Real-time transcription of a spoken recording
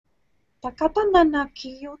Takatanana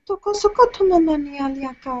ki otoko sokotonana ni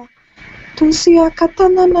aliaka. Tusia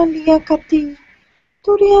katanana liakati.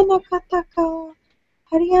 Turiana kataka.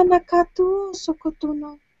 Hariana katu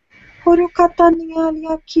sokotono. Horukatani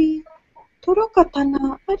aliaki.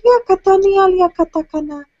 Turokatana. Ariakatani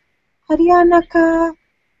aliakatakana. Harianaka.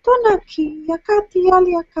 Tonaki yakati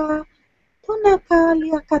aliaka. Tonaka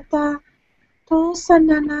liakata.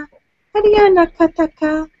 Tosanana. Hariana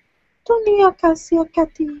kataka. Tuniaka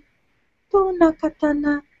siakati.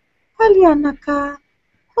 Tonakatana. Halianaka.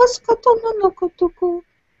 Hoskotono no kotuku.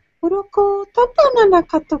 Uroko tatana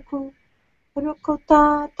nakatuku.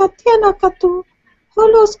 Urokota tatiana katu.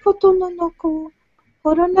 Holoskotono noko.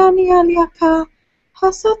 Horonani aliaka.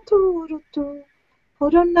 Hasatu urutu.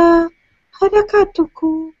 Horona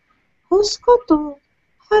harakatuku. Hoskoto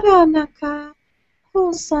haranaka.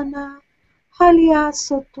 Hosana. Halia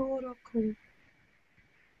soturoku.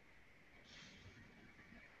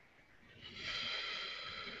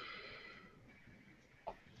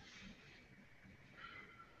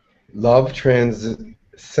 Love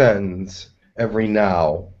transcends every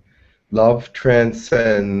now. Love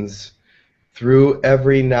transcends through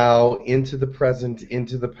every now, into the present,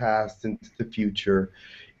 into the past, into the future.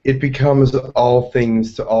 It becomes all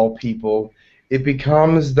things to all people. It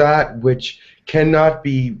becomes that which cannot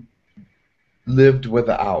be lived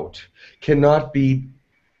without, cannot be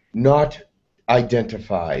not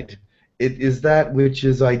identified. It is that which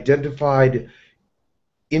is identified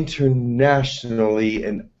internationally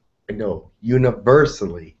and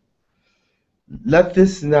universally. Let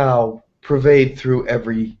this now pervade through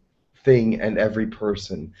everything and every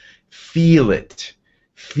person. Feel it.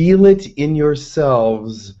 Feel it in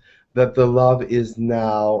yourselves that the love is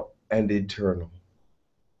now and eternal.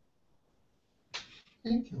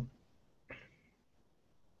 Thank you.